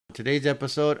Today's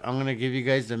episode, I'm going to give you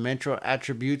guys the mental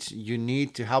attributes you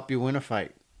need to help you win a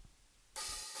fight.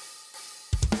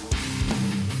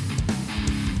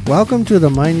 Welcome to the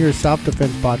Mind Your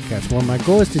Self-Defense podcast, where my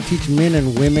goal is to teach men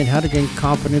and women how to gain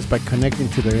confidence by connecting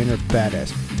to their inner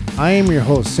badass. I am your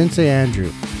host, Sensei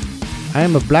Andrew. I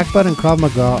am a black belt in Krav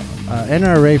Maga,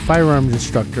 NRA firearms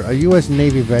instructor, a U.S.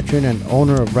 Navy veteran, and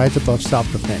owner of Rise Above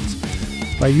Self-Defense.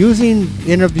 By using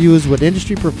interviews with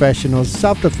industry professionals,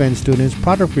 self-defense students,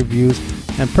 product reviews,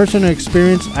 and personal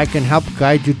experience, I can help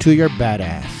guide you to your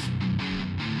badass.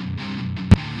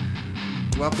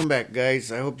 Welcome back,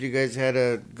 guys. I hope you guys had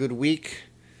a good week.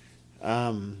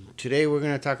 Today we're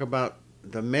going to talk about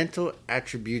the mental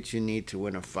attributes you need to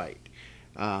win a fight.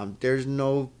 There's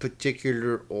no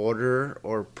particular order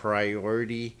or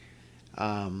priority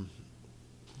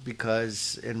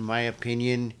because, in my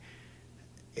opinion,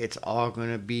 it's all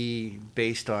going to be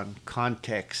based on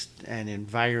context and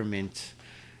environment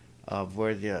of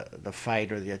where the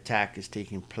fight or the attack is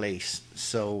taking place.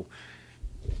 So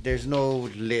there's no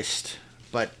list,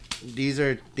 but these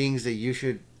are things that you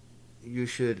should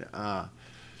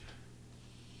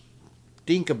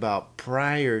think about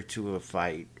prior to a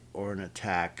fight or an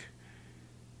attack,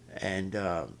 and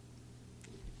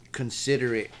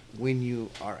consider it when you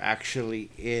are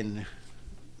actually in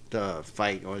the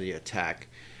fight or the attack.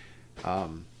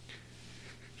 Um,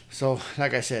 so,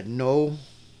 like I said, no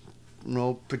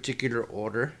particular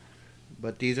order,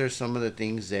 but these are some of the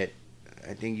things that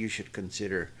I think you should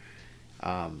consider,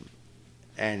 um,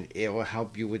 and it will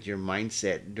help you with your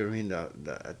mindset during the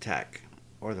attack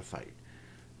or the fight.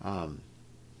 Um,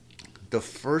 the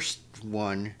first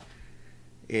one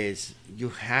is you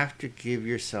have to give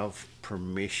yourself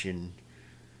permission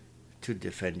to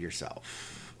defend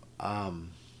yourself.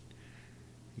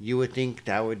 You would think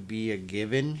that would be a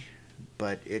given,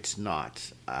 but it's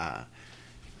not.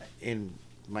 In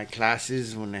my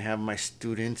classes, when I have my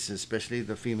students, especially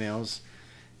the females,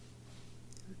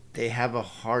 they have a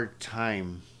hard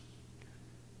time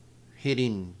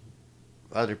hitting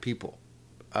other people.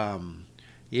 Um,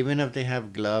 Even if they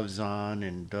have gloves on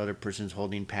and the other person's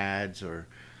holding pads or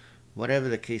whatever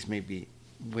the case may be,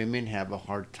 women have a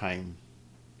hard time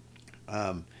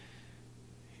um,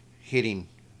 hitting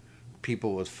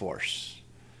people with force.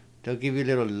 They'll give you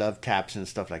little love taps and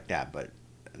stuff like that, but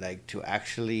like to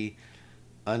actually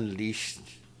unleash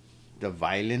the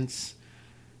violence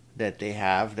that they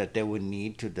have that they would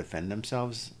need to defend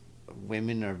themselves,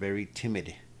 women are very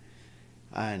timid.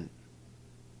 And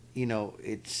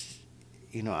it's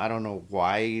I don't know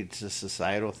why it's a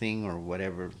societal thing or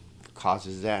whatever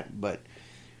causes that, but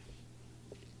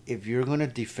if you're going to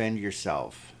defend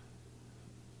yourself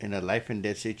in a life and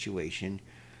death situation,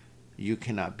 you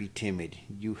cannot be timid.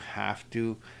 You have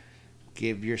to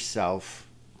give yourself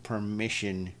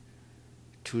permission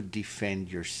to defend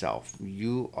yourself.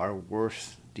 You are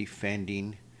worth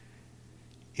defending.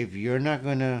 If you're not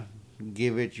going to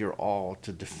give it your all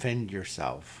to defend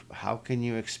yourself, how can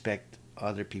you expect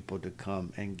other people to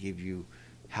come and give you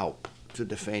help to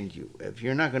defend you? If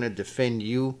you're not going to defend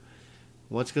you,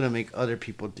 what's going to make other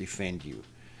people defend you?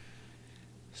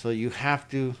 So you have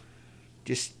to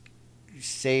just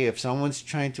say, if someone's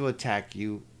trying to attack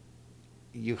you,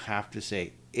 you have to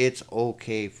say, it's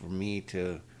okay for me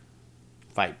to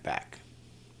fight back.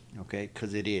 Okay?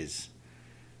 Because it is.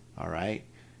 All right?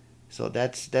 So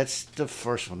that's the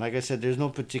first one. Like I said, there's no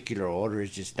particular order.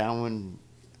 It's just that one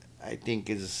I think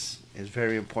is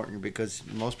very important because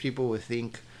most people would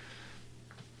think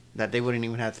that they wouldn't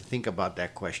even have to think about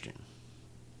that question.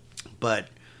 But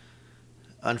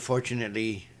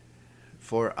unfortunately,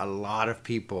 for a lot of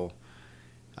people,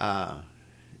 uh,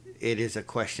 it is a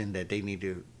question that they need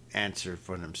to answer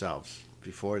for themselves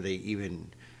before they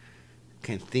even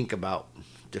can think about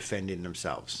defending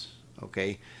themselves.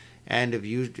 Okay, and if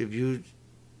you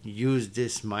use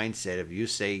this mindset, if you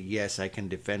say yes, I can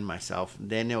defend myself,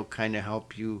 then it'll kind of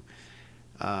help you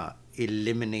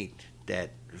eliminate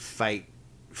that fight,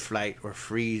 flight, or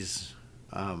freeze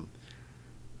um,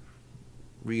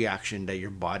 reaction that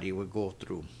your body would go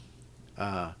through,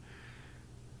 uh,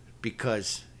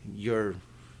 because you're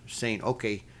saying,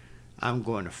 okay, I'm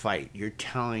going to fight. You're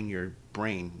telling your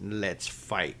brain, let's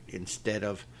fight, instead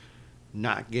of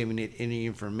not giving it any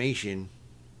information.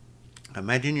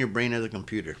 Imagine your brain as a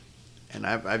computer, and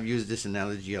I've used this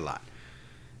analogy a lot.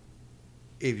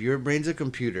 If your brain's a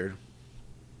computer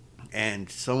and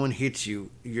someone hits you,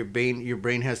 your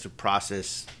brain has to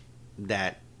process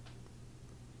that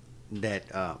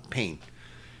pain,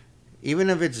 even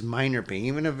if it's minor pain,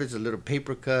 even if it's a little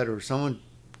paper cut or someone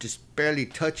just barely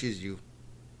touches you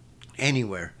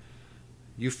anywhere,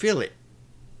 you feel it.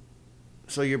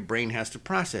 So your brain has to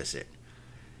process it.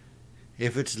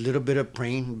 If it's a little bit of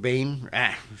brain,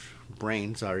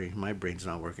 sorry, my brain's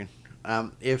not working.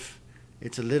 If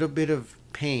it's a little bit of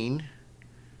pain,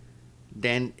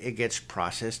 then it gets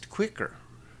processed quicker.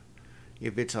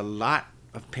 If it's a lot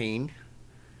of pain,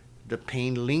 the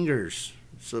pain lingers.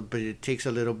 So, but it takes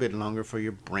a little bit longer for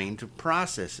your brain to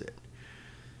process it.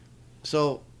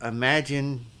 So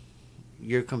imagine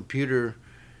your computer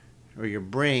or your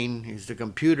brain is the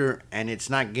computer and it's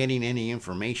not getting any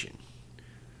information.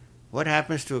 What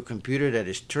happens to a computer that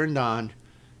is turned on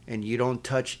and you don't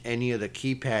touch any of the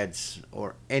keypads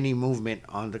or any movement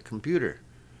on the computer?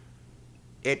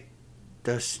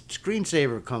 The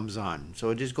screensaver comes on, so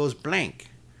it just goes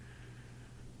blank.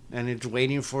 And it's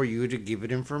waiting for you to give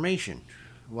it information.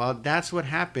 Well, that's what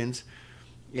happens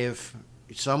if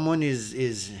someone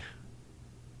is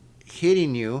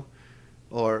hitting you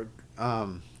or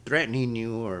threatening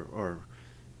you or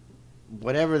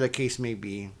whatever the case may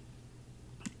be,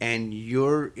 and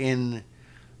you're in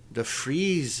the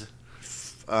freeze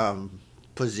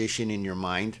position in your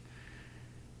mind.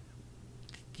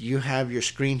 You have your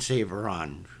screensaver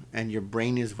on, and your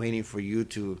brain is waiting for you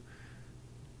to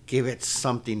give it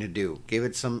something to do, give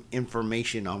it some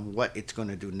information on what it's going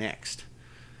to do next.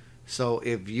 So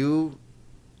if you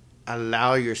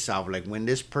allow yourself, like when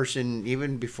this person,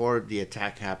 even before the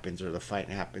attack happens or the fight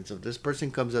happens, if this person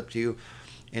comes up to you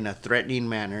in a threatening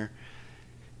manner,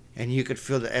 and you could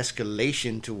feel the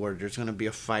escalation to where there's going to be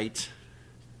a fight,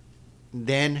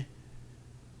 then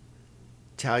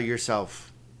tell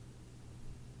yourself,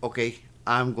 okay,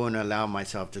 I'm going to allow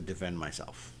myself to defend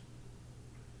myself.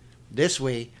 This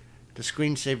way, the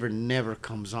screensaver never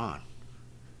comes on.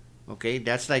 Okay,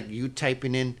 that's like you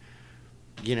typing in,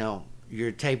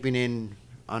 you're typing in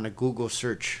on a Google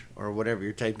search or whatever,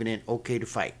 you're typing in okay to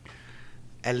fight.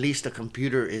 At least the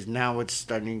computer is now, it's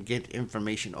starting to get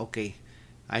information. Okay,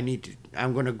 I'm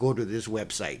going to go to this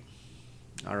website.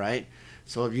 All right.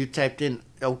 So if you typed in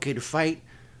okay to fight,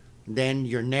 then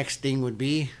your next thing would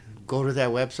be go to that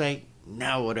website.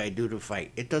 Now what do I do to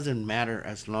fight? It doesn't matter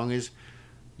as long as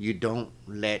you don't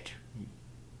let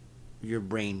your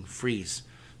brain freeze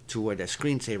to where the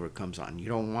screensaver comes on. You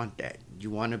don't want that.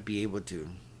 You want to be able to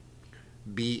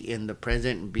be in the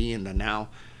present, be in the now,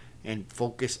 and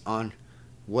focus on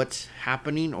what's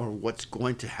happening or what's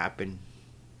going to happen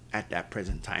at that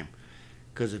present time.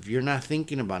 Because if you're not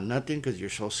thinking about nothing because you're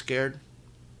so scared,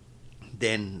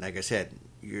 then, like I said,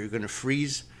 you're going to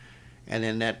freeze, and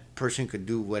then that person could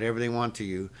do whatever they want to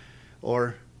you.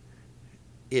 Or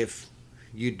if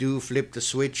you do flip the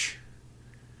switch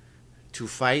to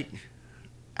fight,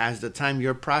 as the time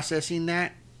you're processing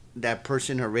that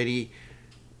person already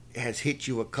has hit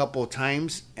you a couple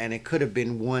times, and it could have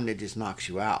been one that just knocks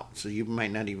you out. So you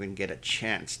might not even get a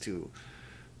chance to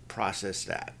process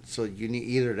that. So you need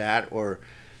either that, or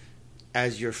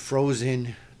as you're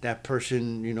frozen, that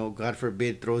person, God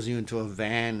forbid, throws you into a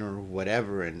van or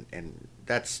whatever, and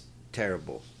that's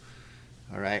terrible.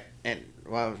 All right. And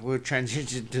we'll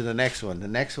transition to the next one. The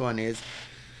next one is,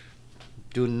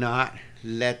 do not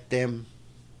let them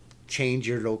change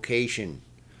your location.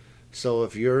 So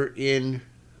if you're in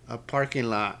a parking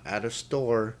lot at a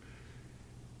store,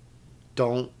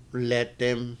 don't let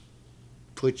them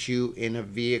put you in a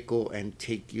vehicle and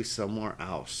take you somewhere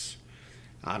else.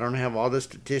 I don't have all the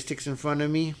statistics in front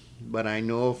of me, but I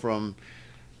know from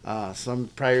some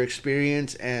prior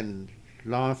experience and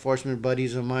law enforcement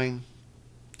buddies of mine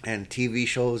and TV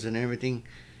shows and everything,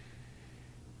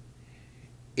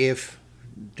 if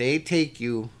they take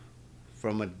you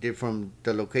from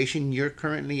the location you're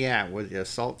currently at where the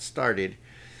assault started,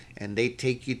 and they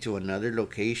take you to another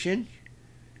location,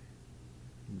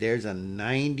 there's a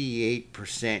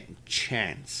 98%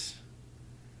 chance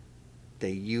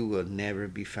that you will never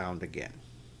be found again.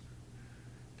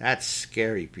 That's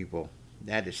scary, people.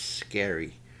 That is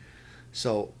scary.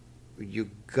 So you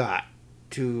got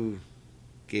to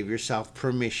give yourself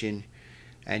permission,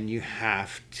 and you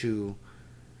have to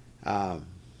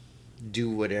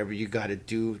do whatever you got to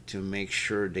do to make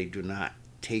sure they do not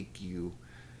take you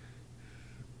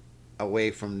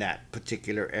away from that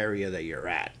particular area that you're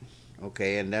at.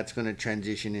 Okay, and that's going to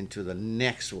transition into the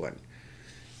next one,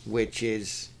 which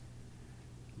is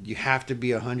you have to be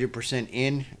 100%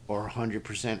 in or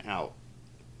 100% out.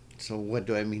 So what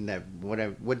do I mean that?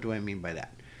 What do I mean by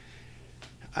that?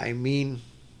 I mean,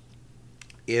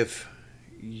 if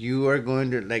you are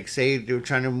going to, like, say they're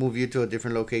trying to move you to a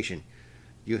different location,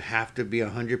 you have to be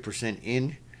 100%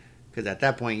 in, because at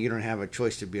that point you don't have a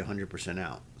choice to be 100%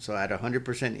 out. So at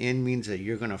 100% in means that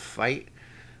you're going to fight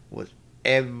with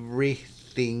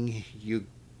everything you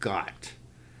got.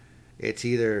 It's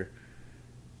either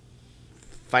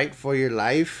fight for your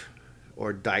life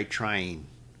or die trying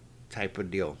type of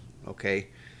deal. Okay,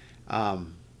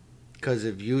 because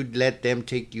if you let them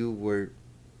take you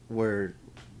where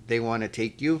they want to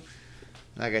take you,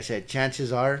 like I said,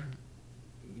 chances are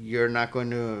you're not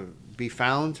going to be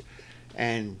found,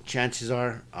 and chances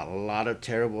are a lot of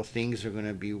terrible things are going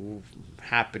to be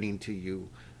happening to you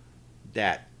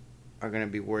that are going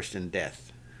to be worse than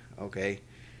death. Okay,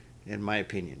 in my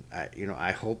opinion,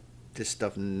 I hope this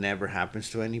stuff never happens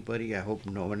to anybody. I hope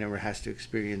no one ever has to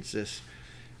experience this.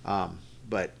 Um,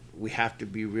 but we have to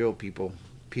be real, people.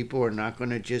 People are not going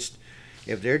to just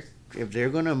if they're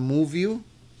going to move you,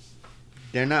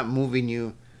 they're not moving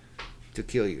you to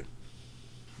kill you.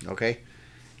 Okay,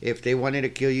 if they wanted to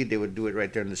kill you, they would do it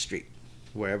right there in the street,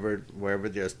 wherever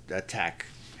the attack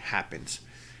happens.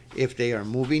 If they are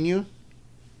moving you,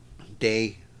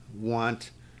 they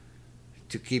want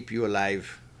to keep you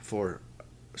alive for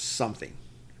something.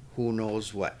 Who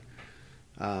knows what?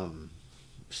 Um,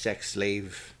 Sex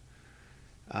slave.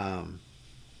 Um,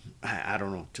 I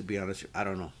don't know. To be honest, I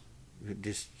don't know.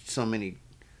 There's so many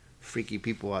freaky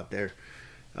people out there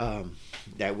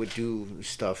that would do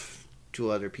stuff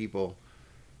to other people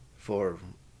for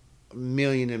a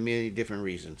million different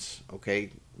reasons.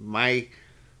 Okay, my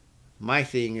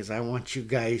thing is I want you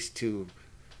guys to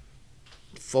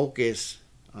focus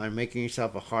on making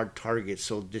yourself a hard target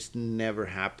so this never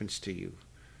happens to you.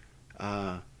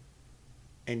 Uh,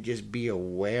 and just be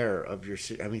aware of your.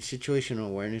 I mean, situational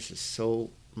awareness is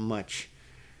so much,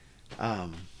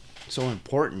 um, so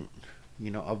important.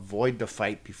 Avoid the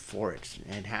fight before it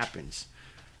happens.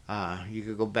 You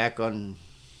could go back on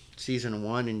season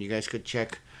 1, and you guys could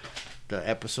check the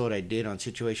episode I did on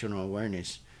situational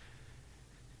awareness.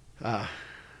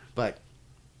 But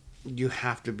you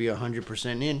have to be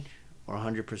 100% in or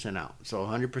 100% out. So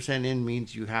 100% in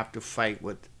means you have to fight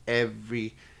with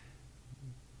every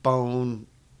bone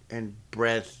and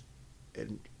breath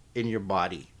in your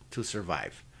body to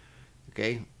survive.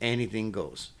 Okay? Anything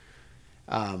goes.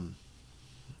 100%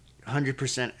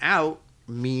 out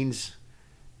means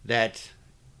that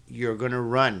you're going to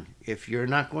run. If you're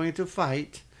not going to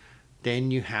fight,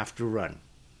 then you have to run.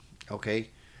 Okay?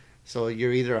 So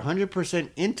you're either 100%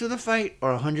 into the fight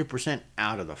or 100%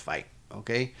 out of the fight.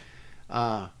 Okay?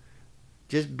 Uh,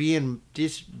 just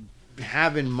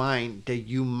have in mind that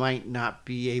you might not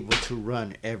be able to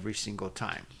run every single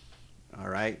time. All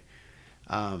right?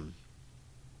 Um,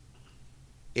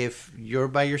 if you're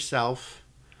by yourself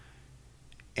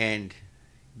and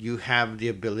you have the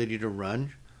ability to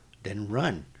run, then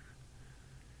run.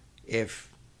 If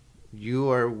you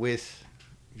are with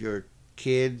your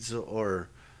kids or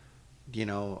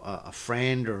a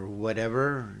friend or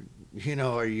whatever,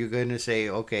 are you going to say,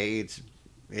 okay,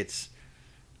 it's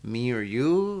me or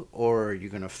you, or are you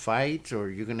going to fight, or are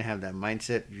you going to have that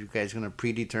mindset? You guys going to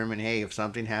predetermine, hey, if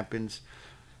something happens,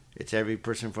 it's every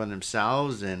person for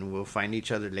themselves and we'll find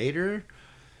each other later?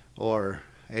 Or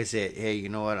is it, hey, you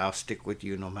know what, I'll stick with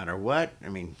you no matter what? I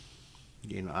mean,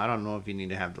 I don't know if you need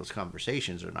to have those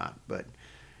conversations or not, but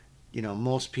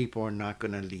most people are not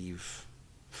going to leave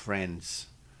friends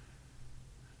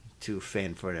to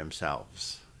fend for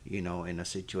themselves, in a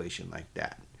situation like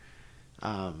that.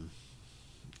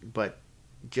 But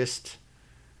just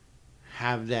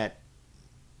have that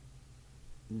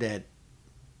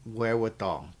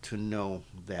wherewithal to know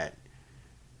that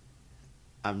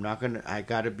I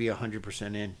gotta be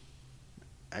 100% in.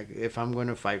 If I'm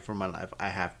gonna fight for my life, I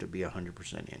have to be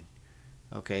 100% in.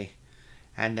 Okay?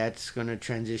 And that's gonna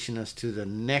transition us to the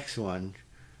next one,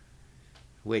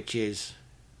 which is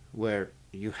where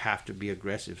you have to be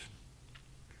aggressive.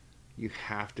 You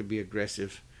have to be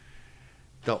aggressive.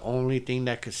 The only thing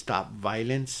that could stop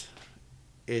violence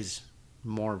is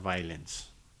more violence.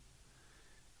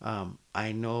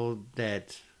 I know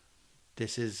that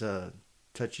this is a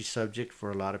touchy subject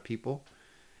for a lot of people,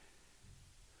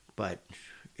 but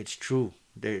it's true.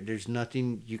 There's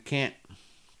nothing, you can't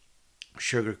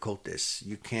sugarcoat this.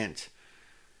 You can't,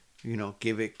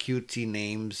 give it cutesy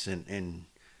names and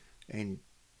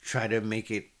try to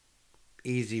make it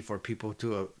easy for people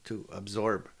to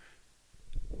absorb.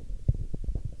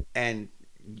 And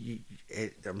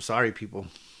I'm sorry, people.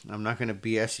 I'm not gonna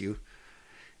BS you.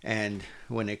 And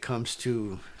when it comes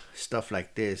to stuff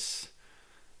like this,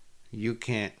 you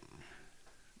can't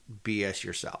BS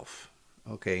yourself.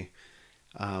 Okay.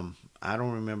 I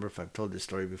don't remember if I've told this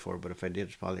story before, but if I did,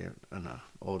 it's probably an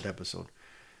old episode.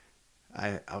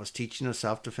 I was teaching a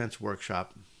self defense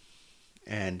workshop,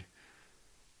 and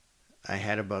I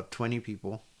had about 20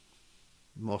 people.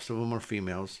 Most of them were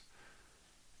females,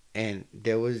 and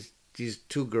there was these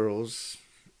two girls.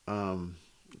 I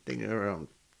think they were around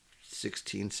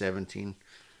 16, 17.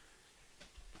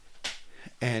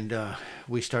 And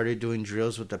we started doing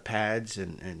drills with the pads,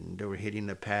 and they were hitting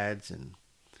the pads, and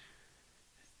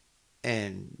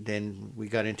then we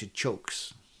got into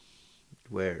chokes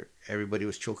where everybody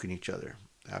was choking each other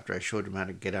after I showed them how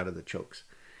to get out of the chokes.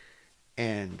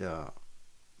 And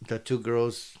the two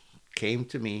girls came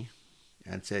to me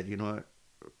and said, you know what,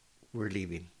 we're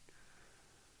leaving.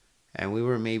 And we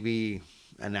were maybe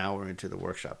an hour into the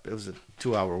workshop. It was a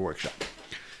 2-hour workshop.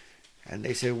 And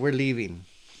they said, we're leaving.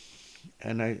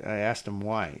 And I asked them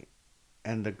why.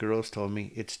 And the girls told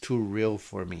me, it's too real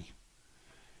for me.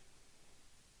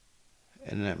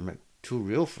 And I'm like, too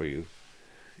real for you?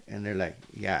 And they're like,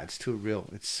 yeah, it's too real.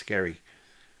 It's scary.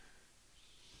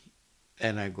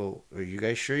 And I go, are you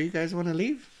guys sure you guys want to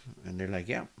leave? And they're like,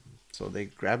 yeah. So they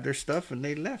grabbed their stuff and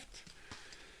they left.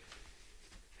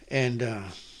 And,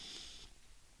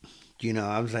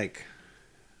 I was like,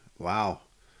 wow.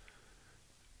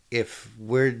 If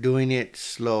we're doing it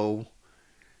slow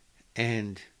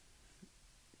and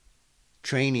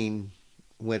training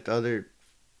with other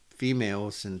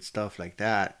females and stuff like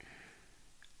that,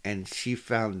 and she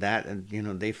found that, and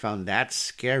they found that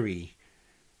scary,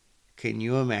 can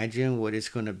you imagine what it's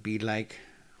going to be like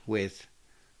with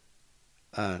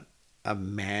a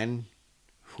man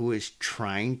who is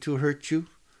trying to hurt you?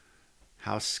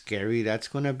 How scary that's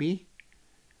going to be.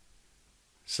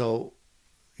 So,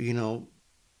 you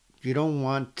don't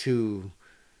want to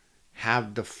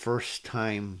have the first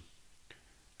time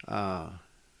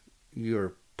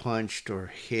you're punched or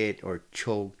hit or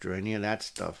choked or any of that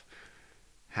stuff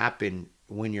happen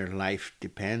when your life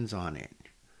depends on it.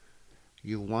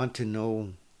 You want to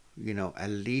know, at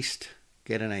least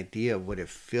get an idea of what it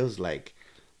feels like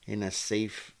in a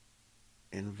safe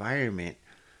environment,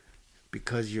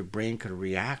 because your brain could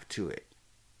react to it.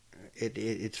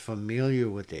 It's familiar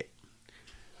with it.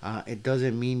 It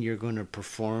doesn't mean you're going to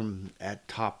perform at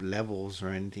top levels or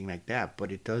anything like that,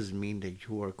 but it does mean that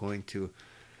you are going to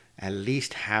at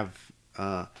least have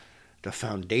the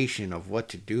foundation of what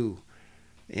to do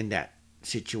in that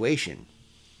situation.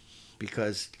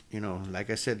 Because, like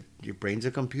I said, your brain's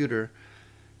a computer.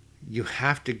 You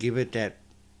have to give it that,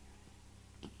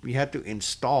 you have to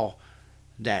install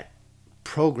that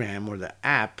program or the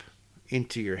app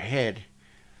into your head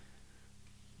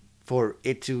for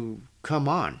it to come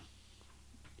on.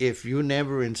 If you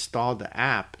never install the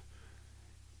app,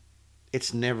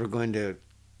 it's never going to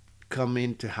come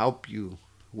in to help you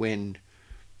when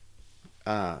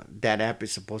that app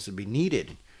is supposed to be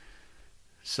needed.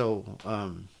 So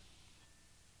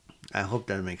I hope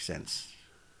that makes sense.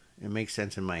 It makes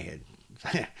sense in my head.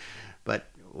 But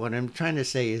what I'm trying to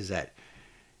say is that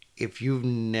if you've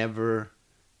never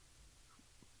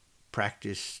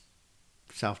practiced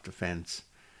self-defense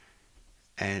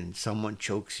and someone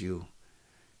chokes you,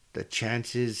 the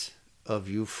chances of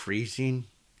you freezing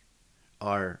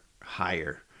are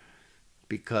higher,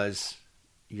 because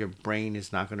your brain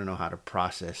is not going to know how to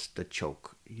process the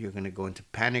choke. You're going to go into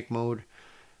panic mode.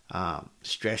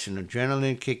 Stress and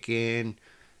adrenaline kick in.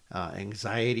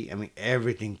 Anxiety. I mean,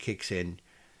 everything kicks in.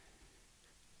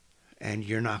 And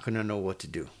you're not going to know what to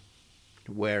do.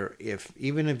 Where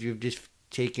even if you've just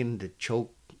taken the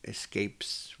choke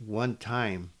escapes one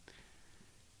time,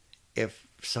 if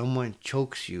someone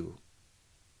chokes you,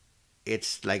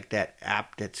 it's like that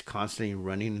app that's constantly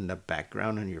running in the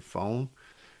background on your phone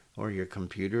or your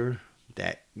computer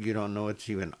that you don't know it's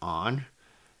even on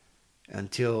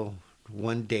until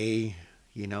one day,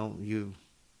 you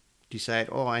decide,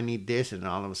 oh, I need this, and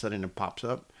all of a sudden it pops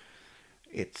up.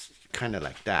 It's kind of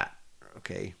like that,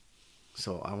 okay?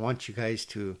 So I want you guys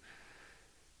to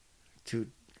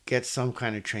get some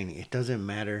kind of training. It doesn't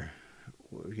matter,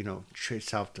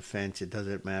 self-defense. It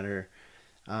doesn't matter,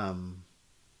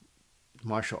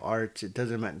 martial arts. It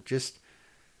doesn't matter. Just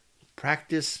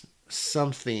practice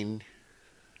something,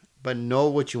 but know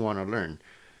what you want to learn.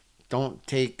 Don't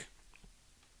take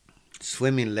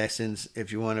swimming lessons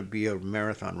if you want to be a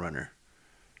marathon runner.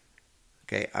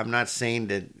 Okay, I'm not saying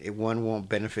that one won't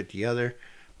benefit the other,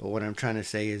 but what I'm trying to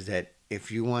say is that if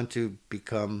you want to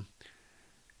become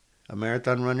a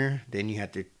marathon runner, then you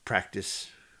have to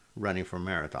practice running for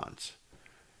marathons.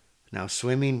 Now,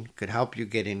 swimming could help you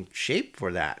get in shape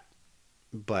for that,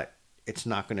 but it's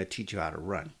not going to teach you how to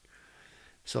run.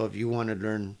 So if you want to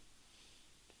learn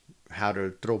how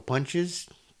to throw punches,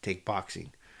 take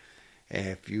boxing.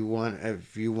 If you want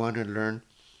to learn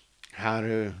how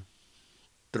to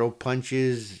throw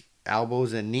punches,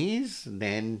 elbows, and knees,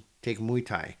 then take Muay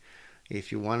Thai.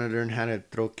 If you want to learn how to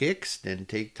throw kicks, then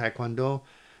take Taekwondo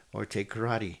or take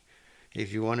karate.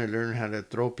 If you want to learn how to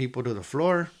throw people to the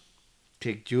floor,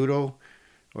 take Judo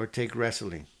or take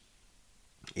wrestling.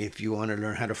 If you want to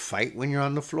learn how to fight when you're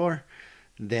on the floor,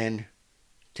 then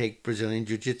take Brazilian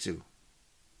Jiu Jitsu.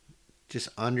 Just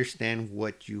understand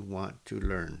what you want to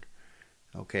learn.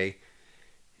 Okay?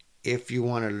 If you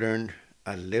want to learn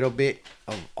a little bit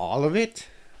of all of it,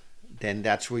 then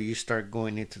that's where you start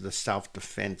going into the self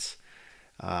defense,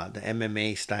 the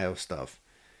MMA style stuff.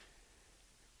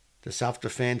 The self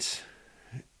defense,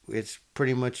 it's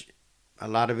pretty much a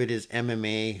lot of it is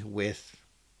MMA with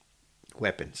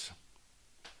weapons.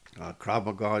 Krav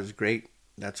Maga is great.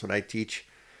 That's what I teach.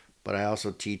 But I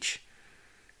also teach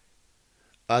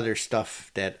other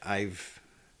stuff that I've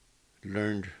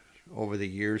learned over the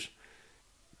years.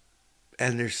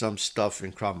 And there's some stuff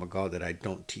in Krav Maga that I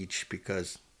don't teach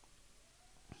because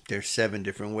there's 7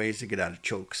 different ways to get out of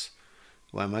chokes.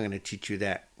 Why am I going to teach you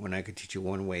that when I can teach you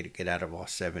one way to get out of all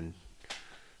 7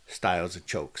 styles of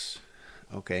chokes?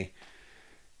 Okay?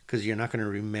 Because you're not going to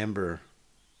remember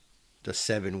the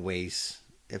 7 ways.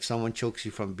 If someone chokes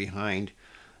you from behind,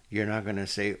 you're not going to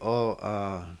say,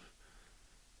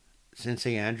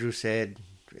 Sensei Andrew said,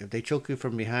 if they choke you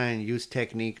from behind, use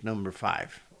technique number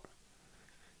 5.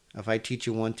 If I teach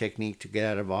you one technique to get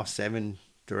out of all 7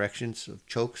 directions of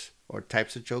chokes or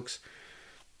types of chokes,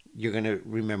 you're going to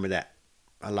remember that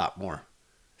a lot more,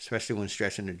 especially when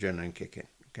stress and adrenaline kick in.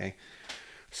 Okay?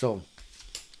 So,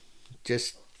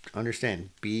 just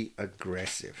understand, be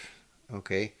aggressive.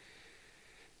 Okay?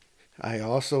 I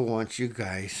also want you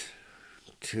guys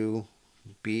to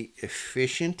be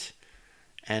efficient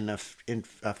and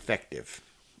effective.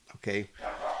 Okay?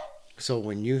 So,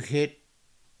 when you hit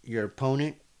your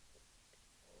opponent,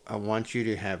 I want you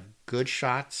to have good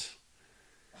shots.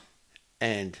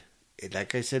 And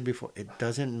like I said before, it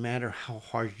doesn't matter how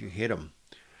hard you hit them.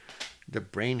 The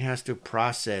brain has to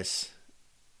process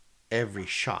every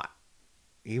shot.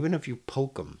 Even if you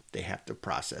poke them, they have to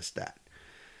process that.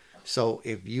 So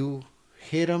if you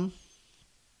hit them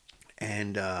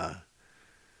and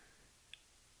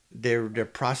they're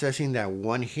processing that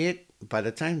one hit, by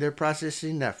the time they're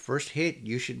processing that first hit,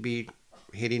 you should be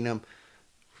hitting them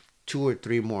 2 or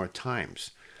 3 more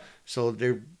times. So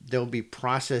they'll be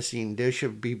processing. They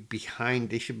should be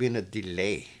behind. They should be in a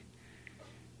delay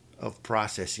of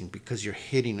processing because you're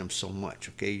hitting them so much.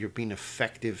 Okay, you're being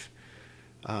effective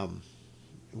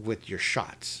with your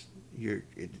shots.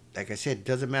 Like I said, it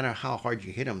doesn't matter how hard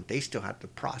you hit them. They still have to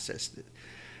process it.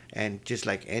 And just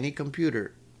like any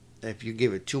computer, if you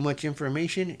give it too much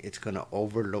information, it's gonna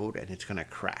overload and it's gonna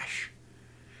crash.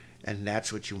 And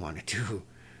that's what you want to do.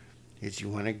 Is you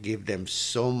want to give them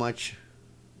so much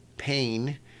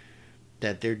pain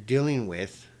that they're dealing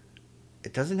with.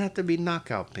 It doesn't have to be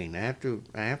knockout pain. I have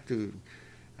to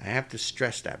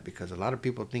stress that because a lot of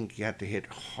people think you have to hit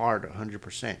hard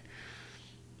 100%.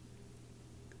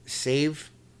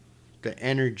 Save the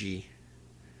energy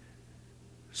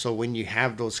so when you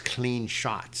have those clean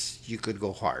shots, you could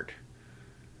go hard.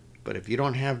 But if you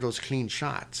don't have those clean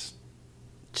shots,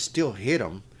 still hit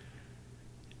them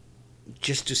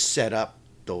just to set up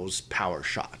those power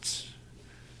shots.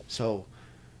 So,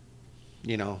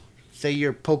 say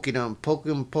you're poking them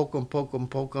 20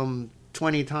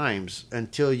 times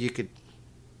until you could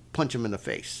punch them in the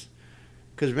face.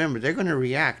 Because remember, they're going to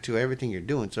react to everything you're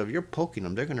doing. So if you're poking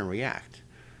them, they're going to react.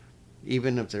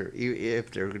 Even if they're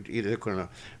either going to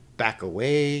back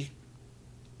away,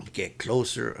 get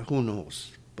closer, who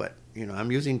knows. But,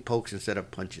 I'm using pokes instead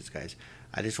of punches, guys.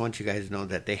 I just want you guys to know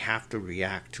that they have to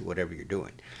react to whatever you're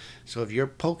doing. So if you're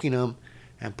poking them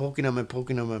and poking them and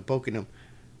poking them and poking them,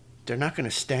 they're not going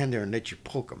to stand there and let you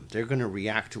poke them. They're going to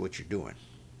react to what you're doing.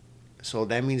 So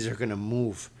that means they're going to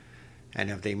move. And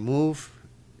if they move,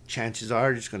 chances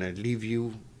are it's going to leave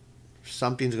you,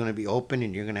 something's going to be open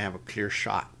and you're going to have a clear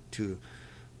shot to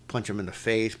punch them in the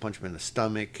face, punch them in the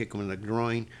stomach, kick them in the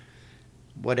groin,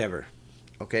 whatever.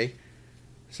 Okay?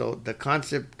 So the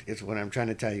concept is what I'm trying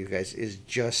to tell you guys is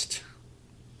just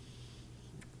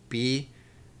be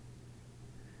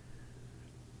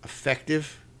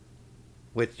effective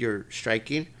with your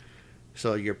striking.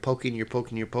 So you're poking.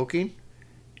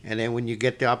 And then when you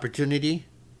get the opportunity,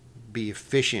 be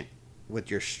efficient with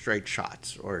your straight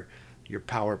shots or your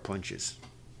power punches.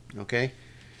 Okay?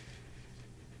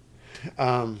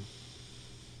 And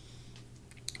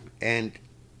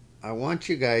I want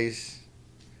you guys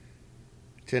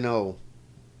to know,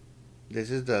 this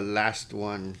is the last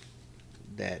one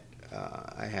that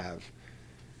I have,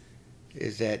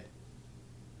 is that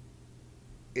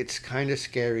it's kind of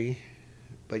scary,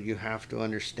 but you have to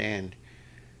understand,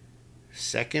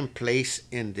 second place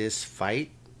in this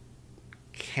fight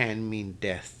can mean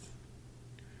death.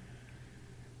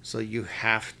 So you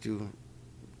have to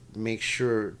make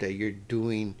sure that you're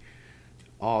doing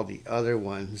all the other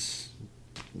ones.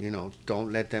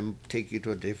 Don't let them take you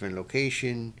to a different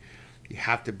location. You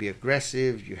have to be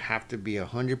aggressive. You have to be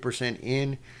 100%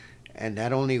 in. And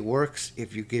that only works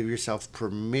if you give yourself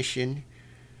permission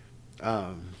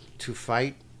to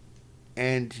fight.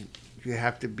 And you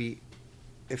have to be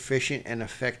efficient and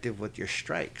effective with your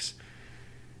strikes.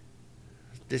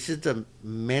 This is the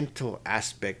mental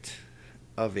aspect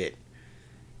of it.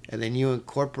 And then you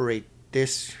incorporate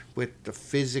this with the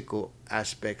physical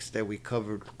aspects that we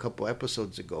covered a couple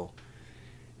episodes ago.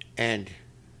 And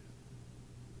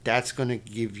that's going to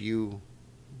give you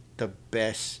the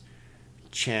best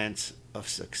chance of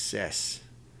success.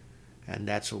 And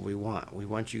that's what we want. We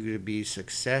want you to be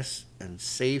success and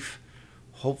safe.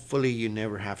 Hopefully you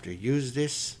never have to use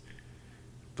this.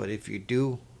 But if you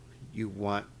do, you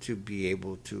want to be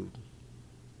able to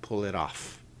pull it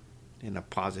off in a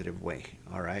positive way.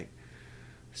 All right.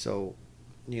 So,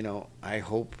 I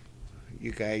hope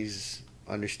you guys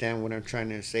understand what I'm trying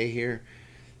to say here.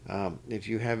 If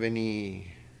you have any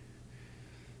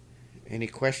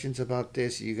questions about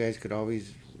this, you guys could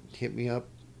always hit me up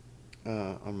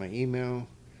on my email.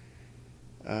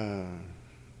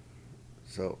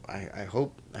 So I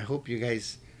hope you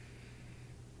guys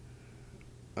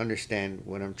understand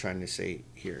what I'm trying to say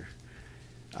here.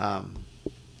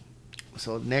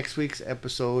 So next week's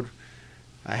episode,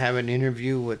 I have an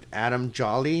interview with Adam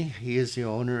Jolly. He is the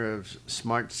owner of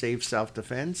Smart Safe Self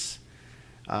Defense.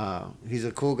 He's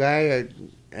a cool guy,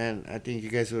 and I think you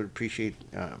guys would appreciate.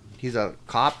 He's a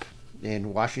cop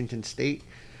in Washington State,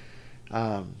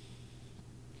 and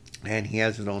he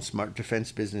has his own smart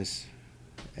defense business,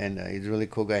 and he's a really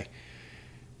cool guy.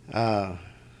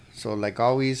 So like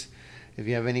always, if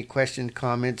you have any questions,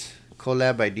 comments,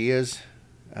 collab ideas,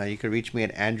 you can reach me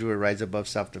at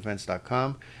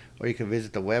andrew@riseaboveselfdefense.com, or you can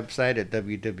visit the website at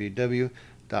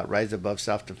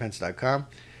www.riseaboveselfdefense.com.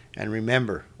 And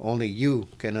remember, only you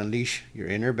can unleash your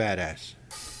inner badass.